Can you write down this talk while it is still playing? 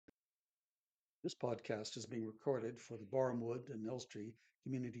This podcast is being recorded for the Borehamwood and Elstree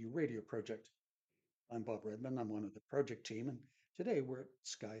Community Radio Project. I'm Bob Redman. I'm one of the project team, and today we're at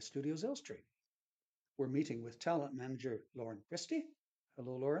Sky Studios Elstree. We're meeting with talent manager Lauren Christie.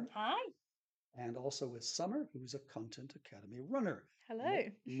 Hello, Lauren. Hi. And also with Summer, who's a Content Academy runner. Hello.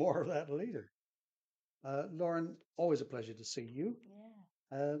 More of that later. Lauren, always a pleasure to see you.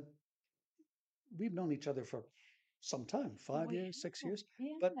 Yeah. Uh, we've known each other for some time, five We years, 6 years,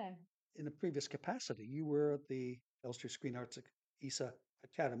 but Yeah. in a previous capacity, you were at the Elstree Screen Arts ESA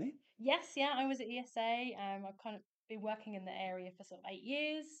Academy. Yes, yeah, I was at ESA. I've kind of been working in the area for sort of 8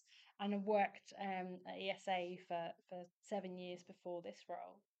 years, and I've worked at ESA for 7 years before this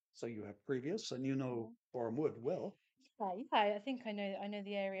role. So you have previous, and you know Yeah. Borehamwood well. I think I know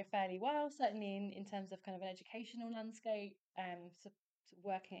the area fairly well, certainly in terms of kind of an educational landscape. So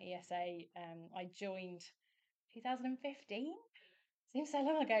working at ESA, I joined 2015. Seems so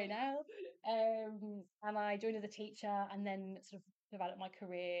long ago now. And I joined as a teacher and then sort of developed my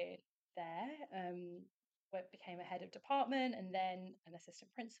career there. Where became a head of department and then an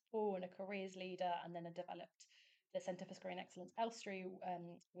assistant principal and a careers leader. And then I developed the Centre for Screen Excellence Elstree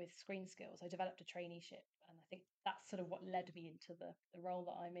with Screen Skills. I developed a traineeship. And I think that's sort of what led me into the role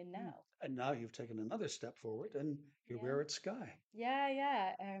that I'm in Mm. now. And now you've taken another step forward, and here we Yeah. are at Sky.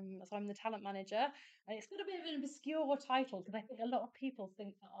 Yeah. So I'm the talent manager, and it's got a bit of an obscure title because I think a lot of people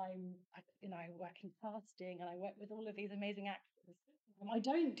think that I work in casting and I work with all of these amazing actors. I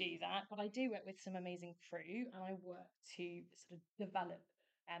don't do that, but I do work with some amazing crew, and I work to sort of develop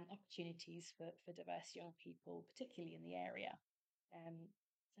opportunities for diverse young people, particularly in the area. Um,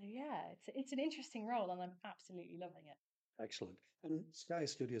 so yeah, it's an interesting role, and I'm absolutely loving it. Excellent. And Sky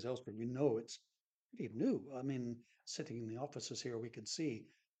Studios Elstree, we know it's pretty new. I mean, sitting in the offices here, we can see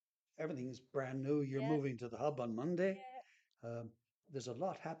everything is brand new. You're Yeah, moving to the hub on Monday. yeah, Um, there's a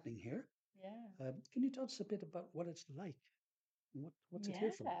lot happening here. yeah. Can you tell us a bit about what it's like? What's it here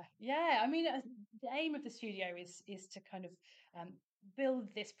Yeah, for? yeah. I mean, the aim of the studio is to kind of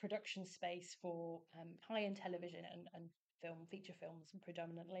build this production space for high-end television and feature films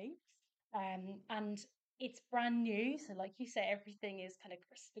predominantly. And it's brand new, so like you say, everything is kind of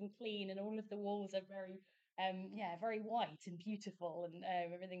crisp and clean, and all of the walls are very white and beautiful, and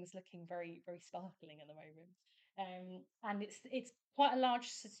everything's looking very sparkling at the moment. And it's quite a large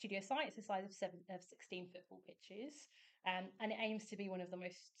studio site. It's the size of 16 football pitches. And it aims to be one of the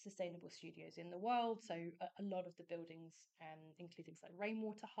most sustainable studios in the world. So a lot of the buildings include things like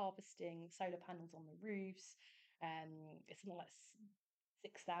rainwater harvesting, solar panels on the roofs. It's something like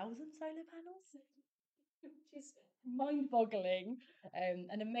 6,000 solar panels, which is mind-boggling,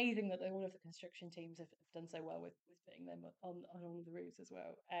 and amazing that all of the construction teams have done so well with putting them on all of the roofs as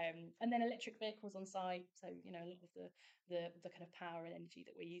well. And then electric vehicles on site, so a lot of the kind of power and energy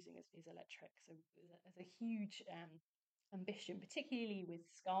that we're using is electric. So there's a huge ambition, particularly with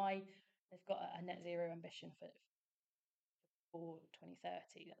Sky. They've got a net zero ambition for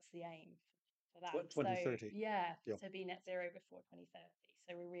 2030. That's the aim for that. So 2030. yeah, Yeah. to be net zero before 2030.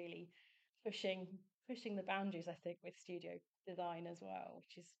 So we're really pushing the boundaries, I think, with studio design as well,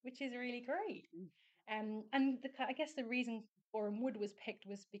 which is really great. Mm. And I guess the reason Boreham Wood was picked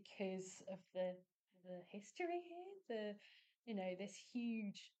was because of the history here, this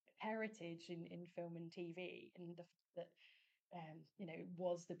huge heritage in film and TV, and that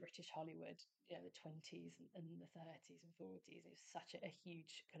was the British Hollywood, the 20s and the 30s and 40s. It was such a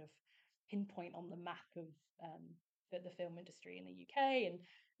huge kind of pinpoint on the map of the film industry in the UK. And,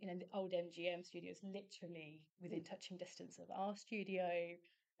 the old MGM studios literally within touching distance of our studio.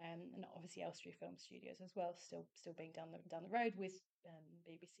 And obviously Elstree Film Studios as well, still being down the road with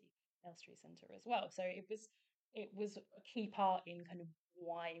BBC Elstree Centre as well. So it was a key part in kind of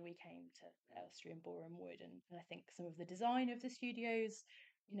why we came to Elstree and Boreham Wood. And I think some of the design of the studios,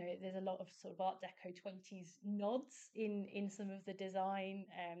 there's a lot of sort of Art Deco 20s nods in some of the design,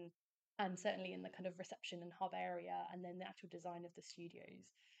 and certainly in the kind of reception and hub area, and then the actual design of the studios.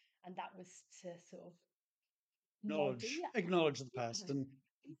 And that was to sort of nod, yeah, Acknowledge the past, and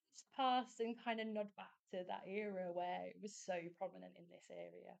past and kind of nod back to that era where it was so prominent in this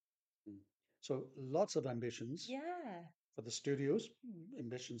area. mm. So lots of ambitions Yeah, for the studios,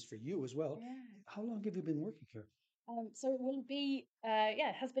 ambitions for you as well. yeah. How long have you been working here? So it will be,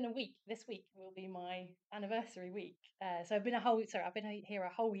 it has been a week. This week will be my anniversary week. So I've been here a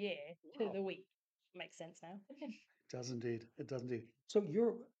whole year to Wow. the week. Makes sense now. It does indeed. It does indeed. So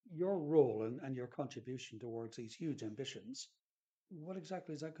your role and your contribution towards these huge ambitions, what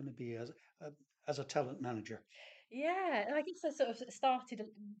exactly is that going to be as a talent manager? Yeah, and I guess I sort of started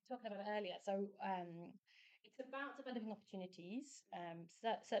talking about it earlier. So It's about developing opportunities,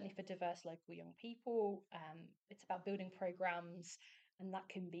 certainly for diverse local young people. It's about building programs, and that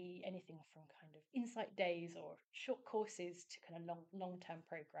can be anything from kind of insight days or short courses to kind of long-term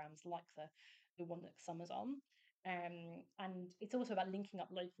programs like the one that Summer's on. And it's also about linking up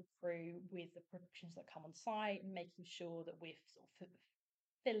local crew with the productions that come on site and making sure that we're sort of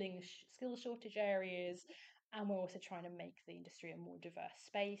filling skill shortage areas, and we're also trying to make the industry a more diverse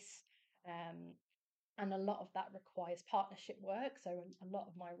space. Um, and a lot of that requires partnership work. So a lot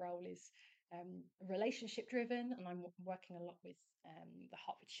of my role is relationship driven, and I'm working a lot with the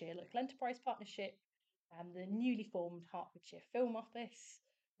Hertfordshire Local Enterprise Partnership, the newly formed Hertfordshire Film Office,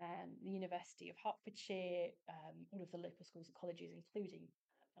 the University of Hertfordshire, all of the local schools and colleges, including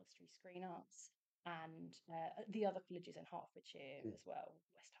Elstree Screen Arts, and the other colleges in Hertfordshire Mm. as well,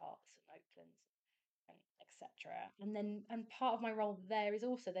 West Herts and Oaklands, etc. And part of my role there is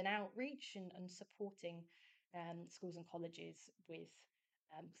also then outreach and supporting schools and colleges with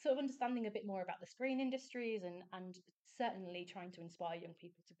sort of understanding a bit more about the screen industries, and certainly trying to inspire young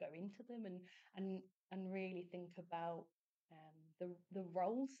people to go into them, and and really think about the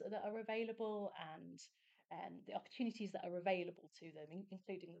roles that are available, and the opportunities that are available to them,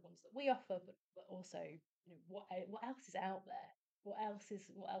 including the ones that we offer, but also, you know, what else is out there, what else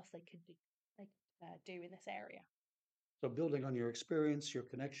they could do, do in this area. So building on your experience, your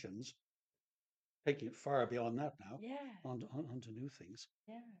connections, taking it far beyond that now, Yeah, onto new things.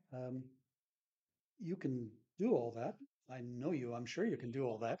 yeah. Um, you can do all that. I know you. I'm sure you can do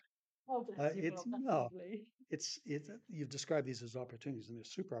all that. Oh, bless you. It's Well, that's no, lovely. it's you've described these as opportunities, and they're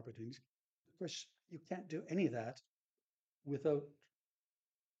super opportunities. Of course, you can't do any of that without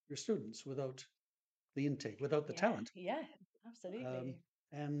your students, without the intake, without the Yeah, talent. yeah, Um, absolutely.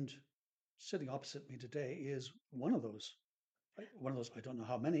 and sitting opposite me today is one of those. One of those. I don't know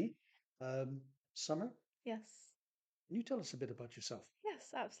how many. Summer, Yes, can you tell us a bit about yourself?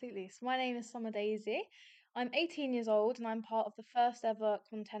 yes, absolutely. So my name is Summer Daisy. I'm 18 years old and I'm part of the first ever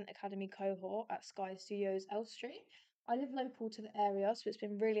Content Academy cohort at Sky Studios Elstree. I live local to the area, so it's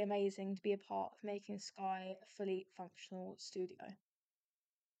been really amazing to be a part of making Sky a fully functional studio.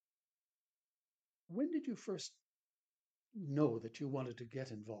 When did you first know that you wanted to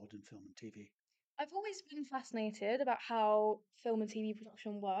get involved in film and TV? I've always been fascinated about how film and TV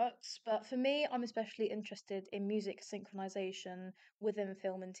production works, but for me, I'm especially interested in music synchronization within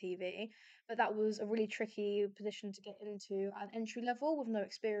film and TV. But that was a really tricky position to get into at entry level with no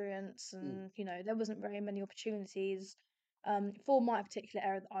experience, Mm. and there wasn't very many opportunities for my particular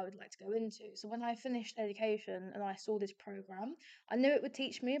area that I would like to go into. So when I finished education and I saw this program, I knew it would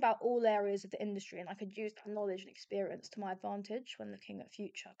teach me about all areas of the industry, and I could use that knowledge and experience to my advantage when looking at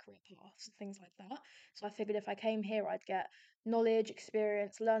future career paths and things like that. So I figured if I came here, I'd get knowledge,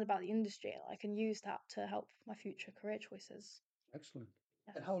 experience, learn about the industry, and I can use that to help my future career choices. Excellent.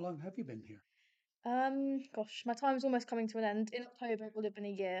 And Yes. how long have you been here? Gosh, my time's almost coming to an end. In October, it will have been a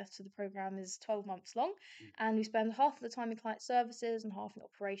year, so the program is 12 months long, Mm. and we spend half of the time in client services and half in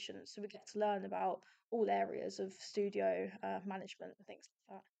operations. So we get to learn about all areas of studio management and things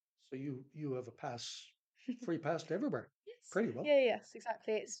like So you have a that. free pass to everywhere. Yes. Pretty well. Yeah, yes,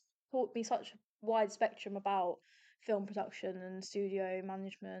 exactly. It's taught me such a wide spectrum about film production and studio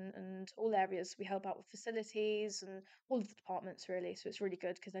management and all areas. We help out with facilities and all of the departments really. So it's really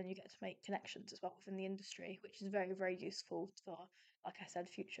good because then you get to make connections as well within the industry, which is very, very useful for, like I said,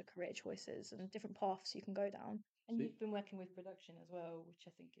 future career choices and different paths you can go down. And See? you've been working with production as well, which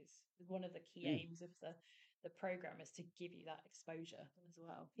I think is one of the key Mm. aims of the program, is to give you that exposure as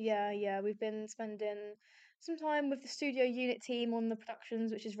well. So Yeah, yeah, we've been spending some time with the studio unit team on the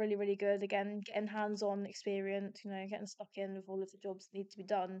productions, which is really, really good. Again, getting hands-on experience, getting stuck in with all of the jobs that need to be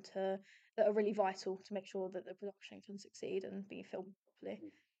done that are really vital to make sure that the production can succeed and be filmed properly.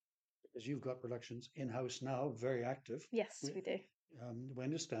 Mm. Because you've got productions in-house now, very active. Yes, We, we do. we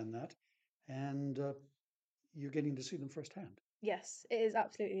understand that, and you're getting to see them firsthand. Yes, it is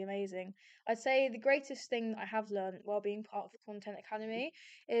absolutely amazing. I'd say the greatest thing that I have learned while being part of the Content Academy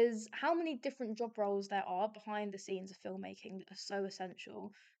is how many different job roles there are behind the scenes of filmmaking that are so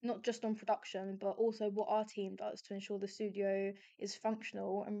essential, not just on production, but also what our team does to ensure the studio is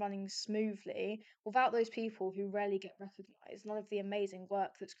functional and running smoothly. Without those people who rarely get recognised, none of the amazing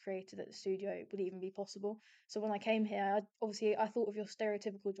work that's created at the studio would even be possible. So when I came here, I thought of your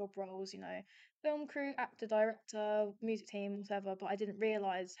stereotypical job roles, film crew, actor, director, music team, whatever, but I didn't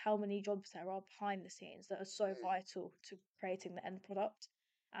realise how many jobs there are behind the scenes that are so vital to creating the end product.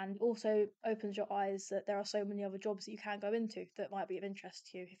 And also opens your eyes that there are so many other jobs that you can go into that might be of interest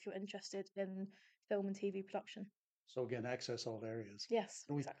to you if you're interested in film and TV production. So again, access all areas. Yes,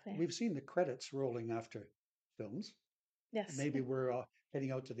 And exactly. we've seen the credits rolling after films. Yes, Maybe we're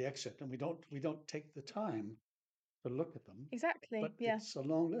heading out to the exit and we don't take the time to look at them. exactly. But Yeah. it's a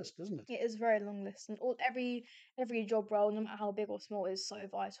long list, isn't it? It is a very long list, and every job role, no matter how big or small, is so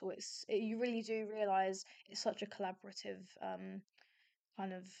vital. You really do realize it's such a collaborative,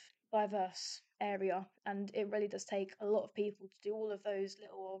 kind of diverse area, and it really does take a lot of people to do all of those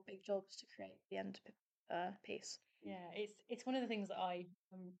little or big jobs to create the end piece. Yeah, it's one of the things that I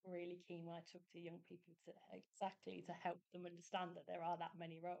am really keen when I talk to young people to help them understand that there are that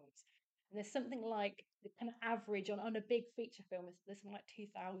many roles. And there's something like the kind of average on a big feature film is there's something like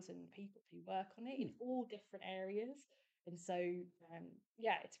 2,000 people who work on it in all different areas. And so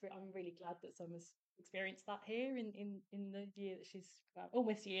yeah, I'm really glad that someone's experienced that here in the year that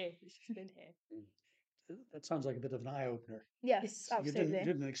almost a year that she's been here. That sounds like a bit of an eye opener. Yes, You absolutely.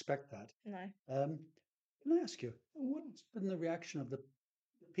 didn't expect that. No. Can I ask you, what's been the reaction of the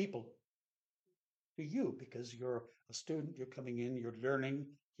people to you? Because you're a student, you're coming in, you're learning,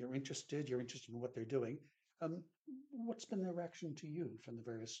 you're interested in what they're doing. What's been the reaction to you from the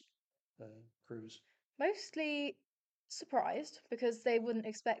various crews? Mostly surprised because they wouldn't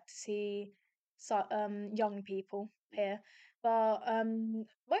expect to see young people here, but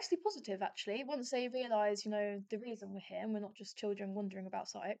mostly positive actually. Once they realise, the reason we're here, and we're not just children wandering about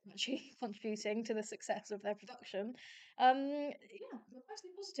site, we're actually contributing to the success of their production. Yeah, they're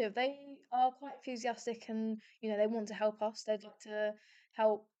mostly positive. They are quite enthusiastic, and they want to help us. They'd like to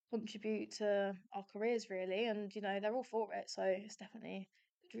help contribute to our careers really, and they're all for it. So it's definitely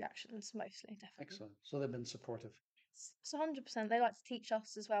good reactions, mostly, definitely. Excellent. So they've been supportive. So 100%. They like to teach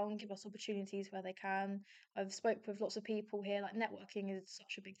us as well and give us opportunities where they can. I've spoke with lots of people here. Like networking is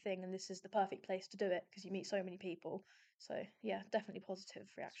such a big thing, and this is the perfect place to do it because you meet so many people. So yeah, definitely positive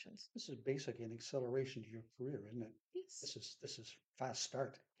reactions. This is basically an acceleration to your career, isn't it? Yes, This is fast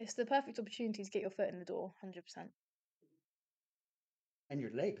start. it's the perfect opportunity to get your foot in the door. 100%. And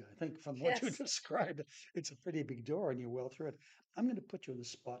your leg, I think, from what you Yes. described, it's a pretty big door and you're well through it. I'm going to put you on the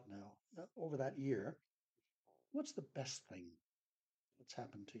spot now. Over that year, what's the best thing that's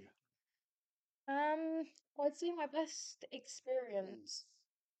happened to you? I'd say my best experience,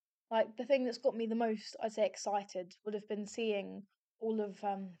 like the thing that's got me the most, I'd say, excited would have been seeing all of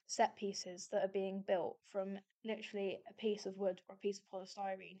set pieces that are being built from literally a piece of wood or a piece of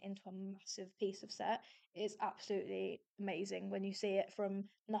polystyrene into a massive piece of set. It is absolutely amazing when you see it from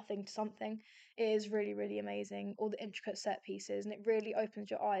nothing to something. It is really, really amazing. All the intricate set pieces, and it really opens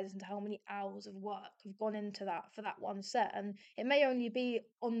your eyes into how many hours of work have gone into that for that one set. And it may only be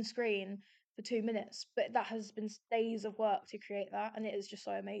on the screen for 2 minutes, but that has been days of work to create that, and it is just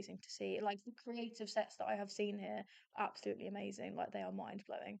so amazing to see. Like the creative sets that I have seen here, absolutely amazing. Like they are mind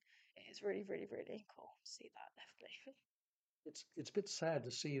blowing. It is really, really, really cool to see that. Definitely. It's a bit sad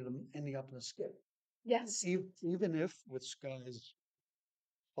to see them ending up in a skip. Yes. Even if with Sky's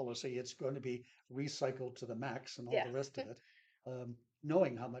policy, it's going to be recycled to the max and all Yeah. the rest of it,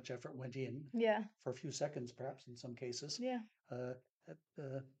 knowing how much effort went in Yeah. for a few seconds, perhaps in some cases. Yeah. Uh,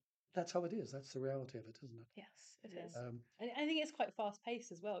 that's how it is. That's the reality of it, isn't it? Yes, it Yeah. is. And I think it's quite fast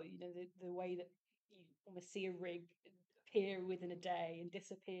paced as well. The way that you almost see a rig appear within a day and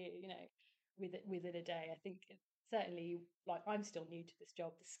disappear, within a day. I think certainly, like I'm still new to this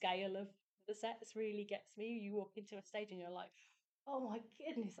job. The scale of the sets really gets me. You walk into a stage and you're like, oh my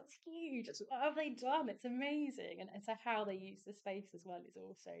goodness, that's huge. What have they done? It's amazing. And so how they use the space as well is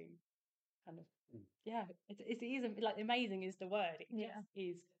also kind of yeah. It isn't like amazing is the word. It Yeah. just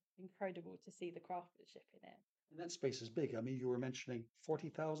is incredible to see the craftsmanship in it. And that space is big. I mean, you were mentioning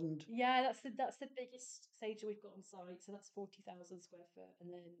 40,000. Yeah, that's the biggest stage that we've got on site. So that's 40,000 square foot,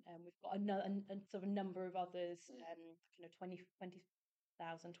 and then we've got another and sort of a number of others, kind of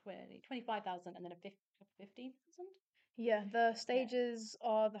 20,000, 25,000, and then a 15,000. Yeah, the stages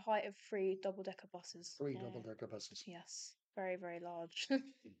are the height of 3 double-decker buses. 3 double-decker buses. Yes, very, very large.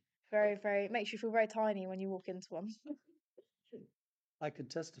 Very, very, makes you feel very tiny when you walk into one. I can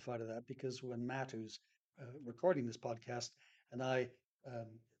testify to that because when Matt, who's recording this podcast, and I um,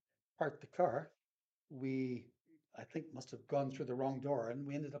 parked the car, we, I think, must have gone through the wrong door, and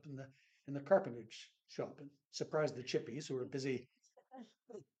we ended up in the carpenter's shop and surprised the chippies who were busy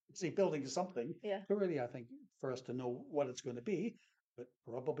building something. Yeah. But really, I think for us to know what it's going to be, but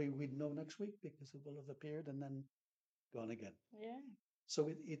probably we'd know next week because it will have appeared and then gone again. Yeah. So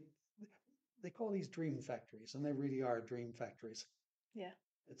they call these dream factories, and they really are dream factories. Yeah.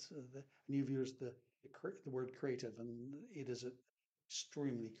 It's and you've used the word creative, and it is an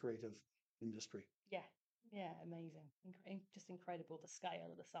extremely creative industry. Yeah. Yeah. Amazing. Just incredible the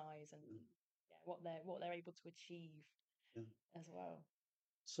scale, the size, and yeah, what they're able to achieve Yeah. as well.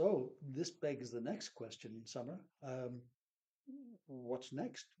 So this begs the next question, Summer. What's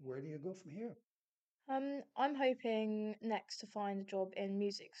next? Where do you go from here? I'm hoping next to find a job in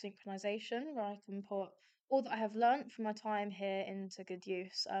music synchronization where I can put all that I have learnt from my time here into good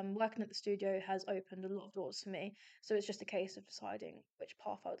use. Working at the studio has opened a lot of doors for me, so it's just a case of deciding which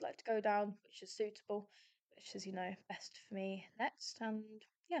path I would like to go down, which is suitable, which is, best for me next. And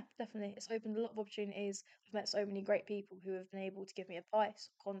yeah, definitely, it's opened a lot of opportunities. I've met so many great people who have been able to give me advice,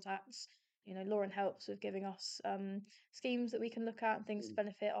 contacts. Lauren helps with giving us schemes that we can look at and things to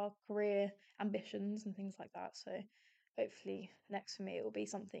benefit our career ambitions and things like that. So hopefully next for me it will be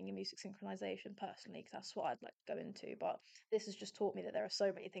something in music synchronization personally, because that's what I'd like to go into. But this has just taught me that there are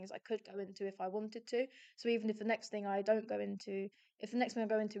so many things I could go into if I wanted to. So even if the next thing I don't go into, if the next thing I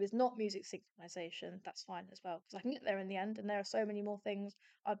go into is not music synchronization, that's fine as well, because I can get there in the end, and there are so many more things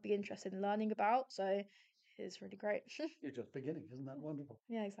I'd be interested in learning about. So it's really great. You're just beginning, isn't that wonderful?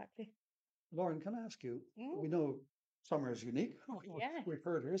 Yeah, exactly. Lauren, can I ask you? We Mm, know Summer is unique. yeah. We've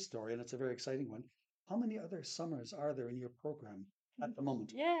heard her story, and it's a very exciting one. How many other summers are there in your program at the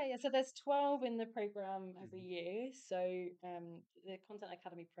moment? Yeah. So there's 12 in the program every Mhm. year. So the Content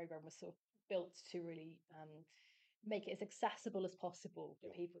Academy program was sort of built to really make it as accessible as possible for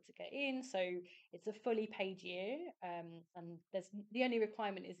Yeah. people to get in. So it's a fully paid year, and there's the only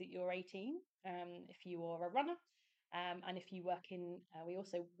requirement is that you're 18 if you are a runner. And if you work in, we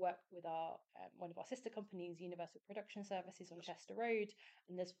also work with our one of our sister companies, Universal Production Services on Yes. Chester Road,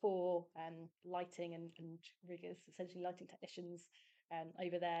 and there's four lighting and riggers, essentially lighting technicians,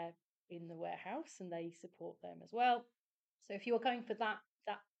 over there in the warehouse, and they support them as well. So if you're going for that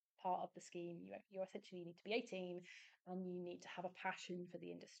part of the scheme, you essentially need to be 18 and you need to have a passion for the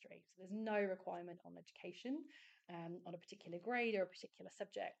industry. So there's no requirement on education on a particular grade or a particular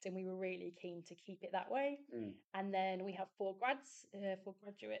subject, and we were really keen to keep it that way. Mm. And then we have four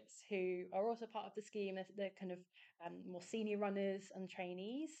graduates who are also part of the scheme. They're kind of more senior runners and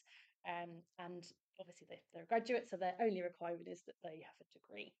trainees, and obviously they're graduates, so their only requirement is that they have a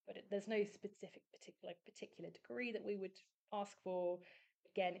degree. But there's no specific particular degree that we would ask for.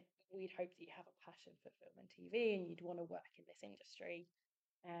 Again, we'd hope that you have a passion for film and TV and you'd want to work in this industry.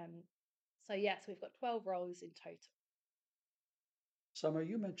 Um, so yes, we've got 12 roles in total. Summer,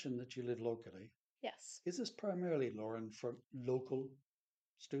 you mentioned that you live locally. Yes. Is this primarily, Lauren, for local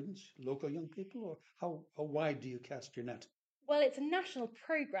students, local young people, or how wide do you cast your net? Well, it's a national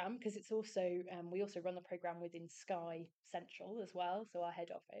program because it's also we also run the program within Sky Central as well, so our head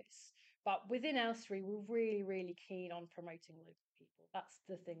office. But within Elstree, we're really, really keen on promoting local people. That's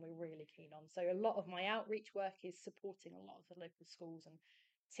the thing we're really keen on. So a lot of my outreach work is supporting a lot of the local schools and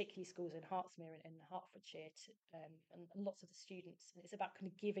particularly schools in Hertsmere and in Hertfordshire and lots of the students. And it's about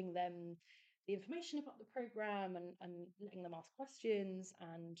kind of giving them the information about the program and letting them ask questions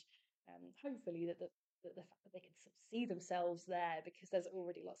and hopefully the fact that they can sort of see themselves there because there's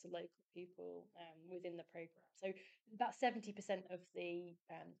already lots of local people within the program. So about 70% of the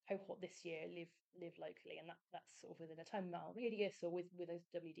cohort this year live locally, and that's sort of within a 10-mile radius or with a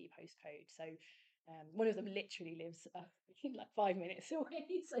WD postcode. So one of them literally lives like 5 minutes away,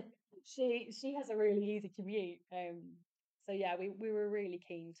 so she has a really easy commute. So yeah, we were really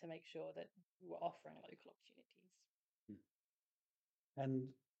keen to make sure that we were offering local opportunities. And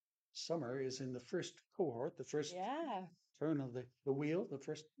Summer is in the first cohort, the first Yeah. turn of the wheel, the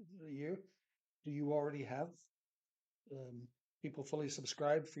first year. Do you already have um, people fully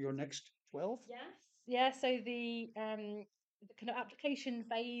subscribed for your next 12? Yes. Yeah, so the kind of application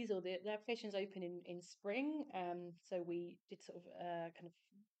phase or the application's open in spring. So we did sort of kind of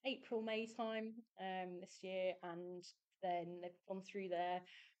April, May time this year, and then they've gone through their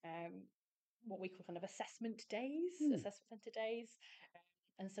um what we call kind of Hmm, assessment centre days.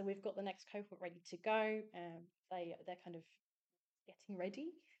 And so we've got the next cohort ready to go. They're kind of getting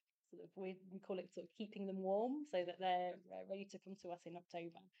ready. Sort of we call it sort of keeping them warm so that they're ready to come to us in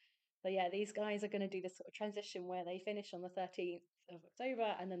October. So yeah, these guys are going to do this sort of transition where they finish on the 13th of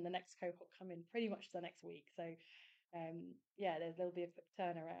October and then the next cohort come in pretty much the next week. So yeah, there'll be a quick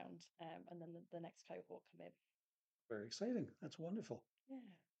turnaround and then the next cohort come in. very exciting. That's wonderful. Yeah.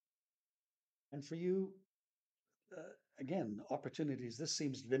 And for you, again, opportunities. This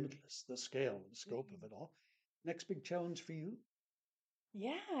seems limitless, the scale, the scope of Mm. it all. Next big challenge for you?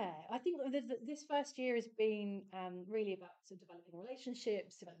 Yeah, I think this first year has been really about sort of developing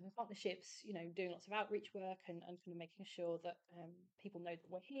relationships, developing partnerships, doing lots of outreach work and kind of making sure that people know that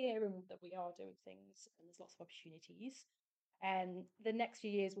we're here and that we are doing things and there's lots of opportunities. And the next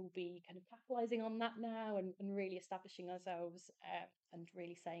few years will be kind of capitalizing on that now and really establishing ourselves and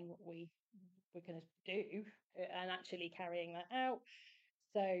really saying what we're going to do and actually carrying that out.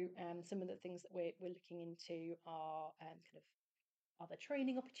 So some of the things that we're looking into are kind of other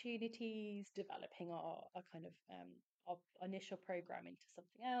training opportunities, developing our kind of our initial program into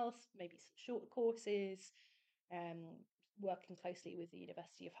something else, maybe some short courses, working closely with the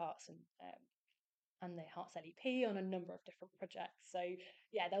University of Hearts and the Hearts LEP on a number of different projects. So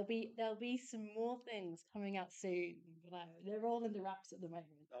yeah, there'll be some more things coming out soon. But, they're all in the wraps at the moment.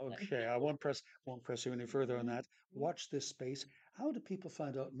 So. Okay, I won't press you any further on that. Watch this space. How do people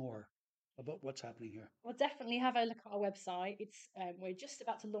find out more about what's happening here? Well, definitely have a look at our website. It's we're just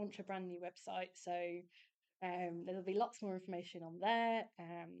about to launch a brand new website, so there'll be lots more information on there,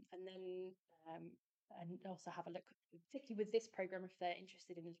 and also have a look, particularly with this program, if they're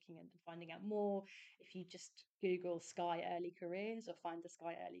interested in looking and finding out more. If you just Google Sky Early Careers or find the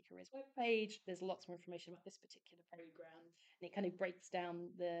Sky Early Careers webpage, there's lots more information about this particular program, and it kind of breaks down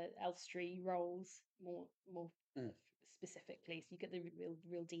the Elstree roles more specifically, so you get the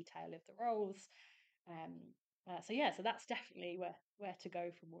real detail of the roles. So that's definitely where to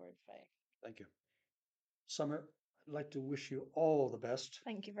go for more info. Thank you. Summer, I'd like to wish you all the best.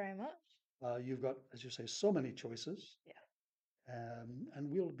 Thank you very much. You've got, as you say, so many choices. Yeah. And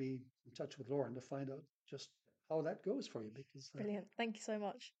we'll be in touch with Lauren to find out just how that goes for you, because Brilliant. Thank you so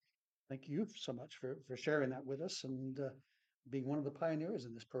much. thank you so much for sharing that with us and being one of the pioneers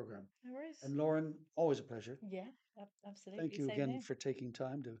in this program. No worries. And Lauren, always a pleasure. Yeah, absolutely. Thank you Same again here. for taking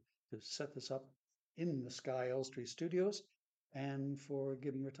time to set this up in the Sky Elstree Studios and for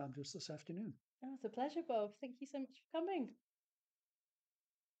giving your time to us this afternoon. Oh, it's a pleasure, Bob. Thank you so much for coming.